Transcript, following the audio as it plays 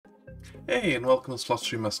Hey, and welcome to Slot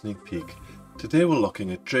Streamer Sneak Peek. Today we're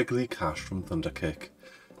looking at Jiggly Cash from Thunderkick.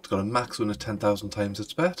 It's got a max win of 10,000 times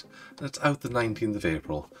its bet, and it's out the 19th of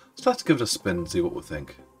April. So let's give it a spin and see what we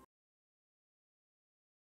think.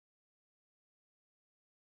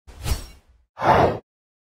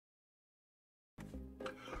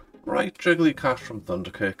 Right, Jiggly Cash from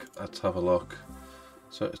Thunderkick. Let's have a look.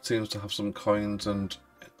 So it seems to have some coins and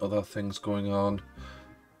other things going on.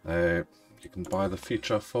 You can buy the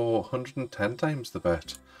feature for 110 times the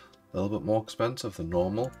bet. A little bit more expensive than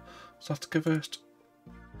normal. So let's give it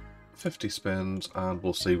 50 spins and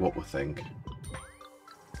we'll see what we think.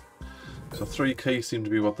 So 3k seem to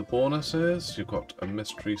be what the bonus is. You've got a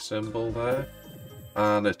mystery symbol there.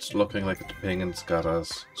 And it's looking like it's ping and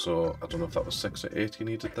scatters. So I don't know if that was 6 or 8 you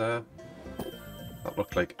needed there. That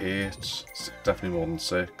looked like 8. Definitely more than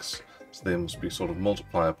 6. So they must be sort of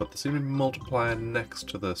multiplier, but they seem to be multiplier next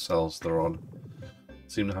to the cells they're on. They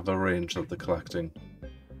seem to have a range that they're collecting.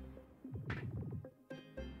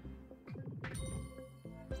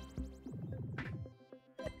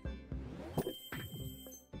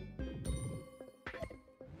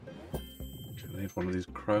 I need one of these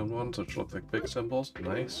crown ones which look like big symbols.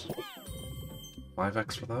 Nice.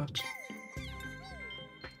 5x for that.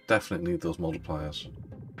 Definitely need those multipliers.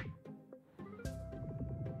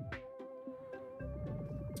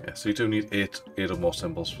 Yeah, so you do need 8 or more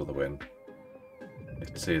symbols for the win.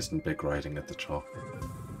 It says in big writing at the top.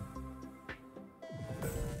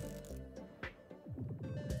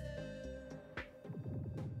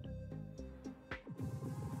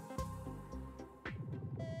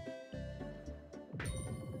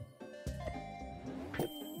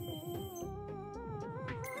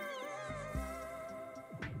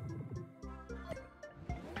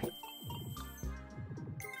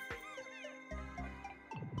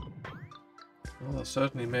 Well, they're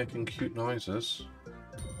certainly making cute noises.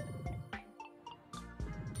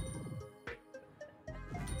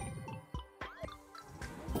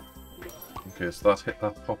 Okay, so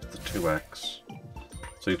that popped the 2x.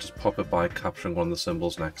 So you just pop it by capturing one of the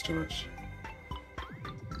symbols next to it.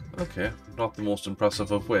 Okay, not the most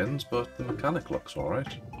impressive of wins, but the mechanic looks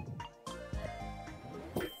alright.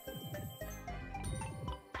 You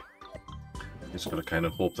just gotta kind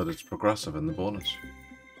of hope that it's progressive in the bonus.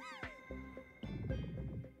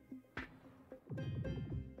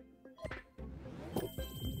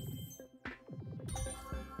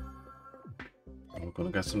 We're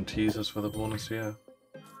gonna get some teasers for the bonus here.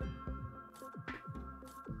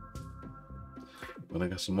 We're gonna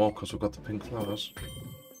get some more because we've got the pink flowers.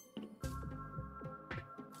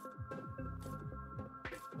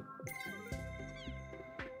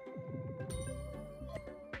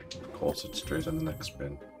 Of course, it's straight in the next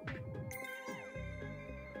spin.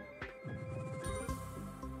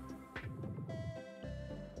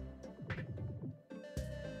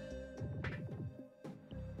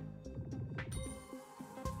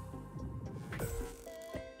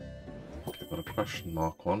 Got a question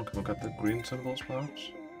mark one. Can we get the green symbols perhaps?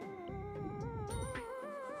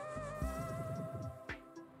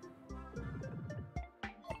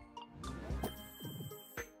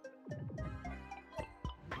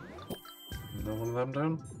 Another one of them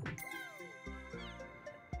down?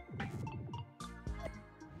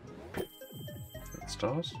 Got the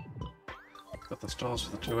stars? Got the stars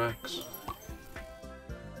for the 2x.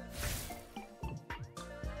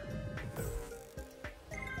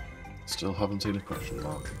 Still haven't seen a question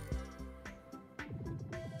mark.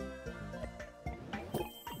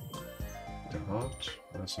 Need a heart.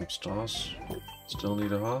 There's some stars. Still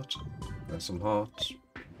need a heart. There's some hearts.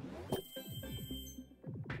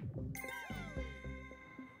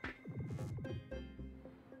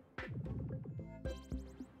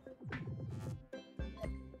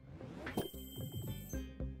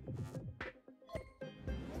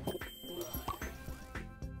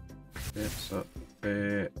 Okay, so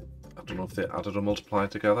I don't know if they added or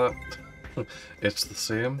multiplied together. It's the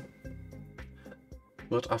same.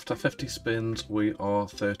 But after 50 spins, we are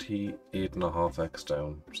 38.5x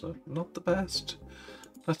down. So not the best.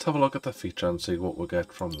 Let's have a look at the feature and see what we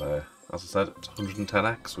get from there. As I said, it's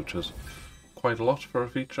 110x, which is quite a lot for a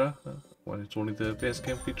feature when it's only the base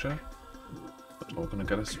game feature. But we're going to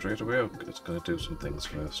get it straight away. It's going to do some things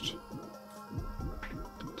first.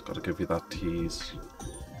 It's got to give you that tease.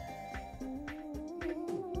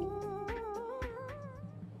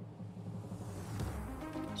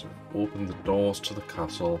 Open the doors to the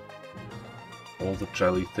castle. All the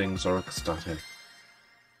jelly things are ecstatic.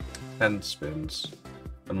 10 spins.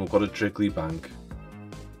 And we've got a Jiggly bank.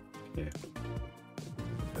 Okay.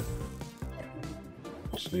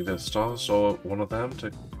 Just need a star or one of them to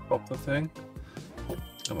pop the thing.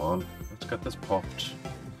 Come on, let's get this popped.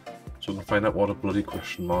 So we can find out what a bloody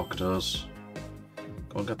question mark does.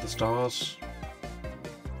 Go and get the stars.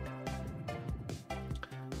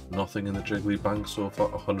 Nothing in the Jiggly bank so far.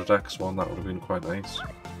 100x one, that would have been quite nice.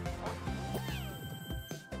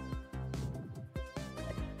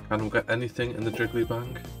 Can we get anything in the Jiggly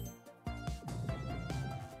bank?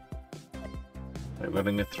 Right, we're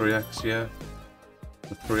getting a 3x here.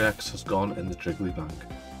 The 3x has gone in the Jiggly bank.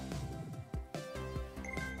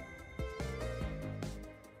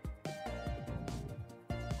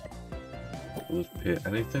 Will it pay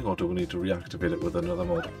anything, or do we need to reactivate it with another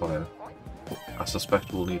multiplier? I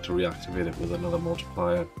suspect we'll need to reactivate it with another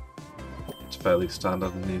multiplier. It's fairly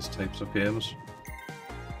standard in these types of games.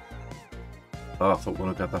 Oh, I thought we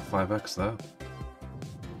were going to get that 5x there.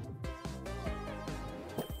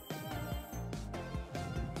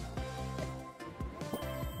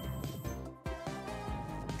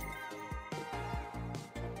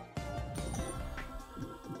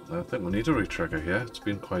 I think we need a retrigger here. It's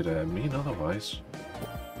been quite mean otherwise.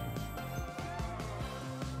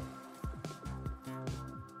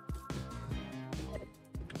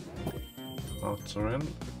 Hearts are in.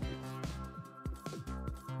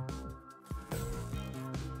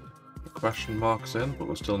 The question mark's in, but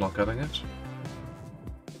we're still not getting it.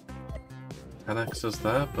 10x is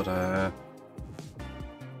there, but I'm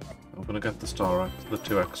going to get the star, the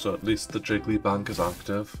 2x, so at least the Jiggly bank is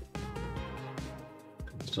active.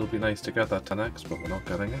 Still be nice to get that 10x, but we're not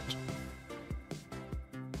getting it.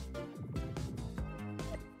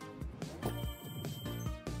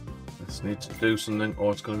 This needs to do something,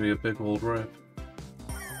 or it's going to be a big old rip.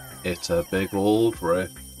 It's a big old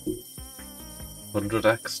rip.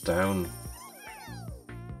 100x down.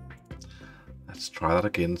 Let's try that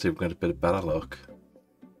again, see if we can get a bit of better luck.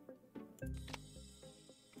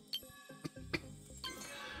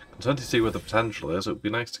 I'm trying to see where the potential is. It would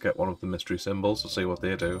be nice to get one of the mystery symbols to see what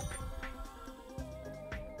they do.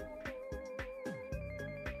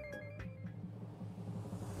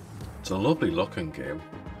 It's a lovely looking game.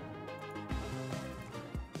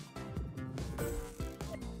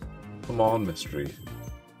 Come on, mystery.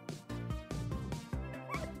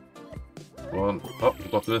 Come on. Oh,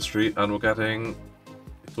 we've got the mystery and we're getting...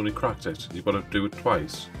 It's only cracked it. You've got to do it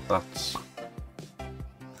twice. That's...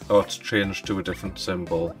 Oh, it's changed to a different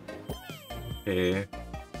symbol. Okay.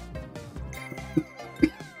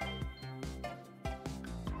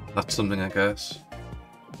 That's something, I guess.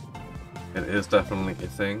 It is definitely a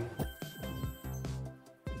thing.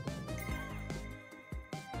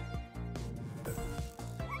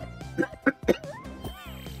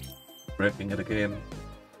 Breaking it again.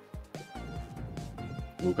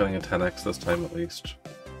 We're getting a 10x this time at least.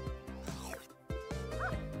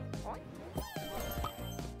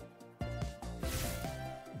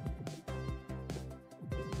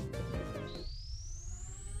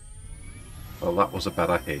 Well, that was a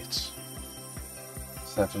better hit.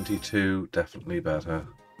 72, definitely better.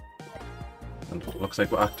 And it looks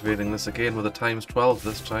like we're activating this again with a times 12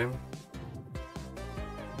 this time.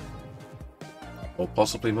 Or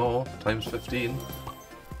possibly more, times 15.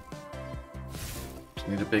 Just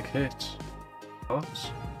need a big hit.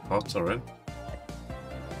 Hearts. Hearts are in.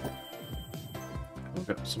 We'll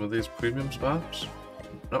get some of these premiums perhaps.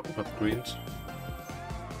 No, we've got the greens.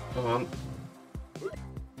 Come on.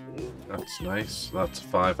 That's nice. That's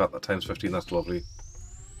 5 at the times 15, that's lovely.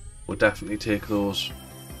 We'll definitely take those.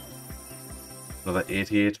 Another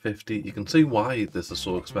 88.50. You can see why this is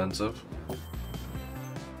so expensive.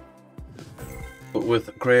 But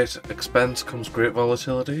with great expense comes great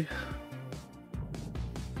volatility.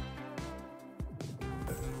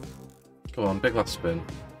 Come on, big last spin.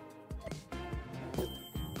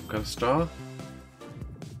 Got a star.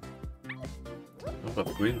 I've got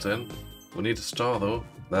the greens in. We need a star though.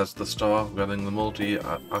 There's the star, getting the multi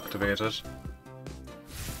activated.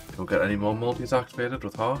 Can we get any more multis activated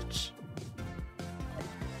with hearts?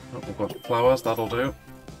 Oh, we've got flowers, that'll do.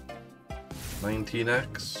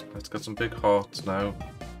 19x. Let's get some big hearts now.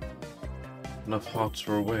 Enough hearts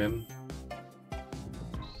for a win.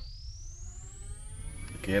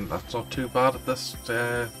 Again, that's not too bad at this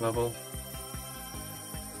level.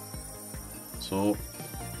 So,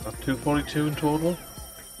 that's 242 in total.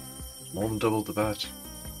 More than doubled the bet.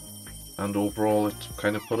 And overall it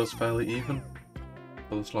kind of put us fairly even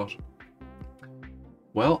for the slot.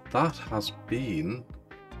 Well, that has been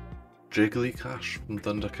Jiggly Cash from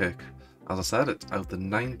Thunderkick. As I said, it's out the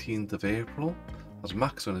 19th of April. That's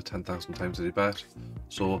max win of 10,000 times a bet.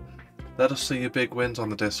 So let us see your big wins on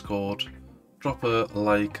the Discord. Drop a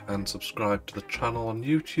like and subscribe to the channel on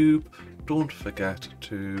YouTube. Don't forget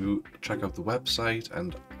to check out the website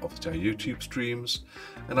and obviously our YouTube streams,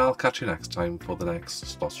 and I'll catch you next time for the next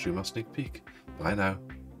slot stream or sneak peek. Bye now.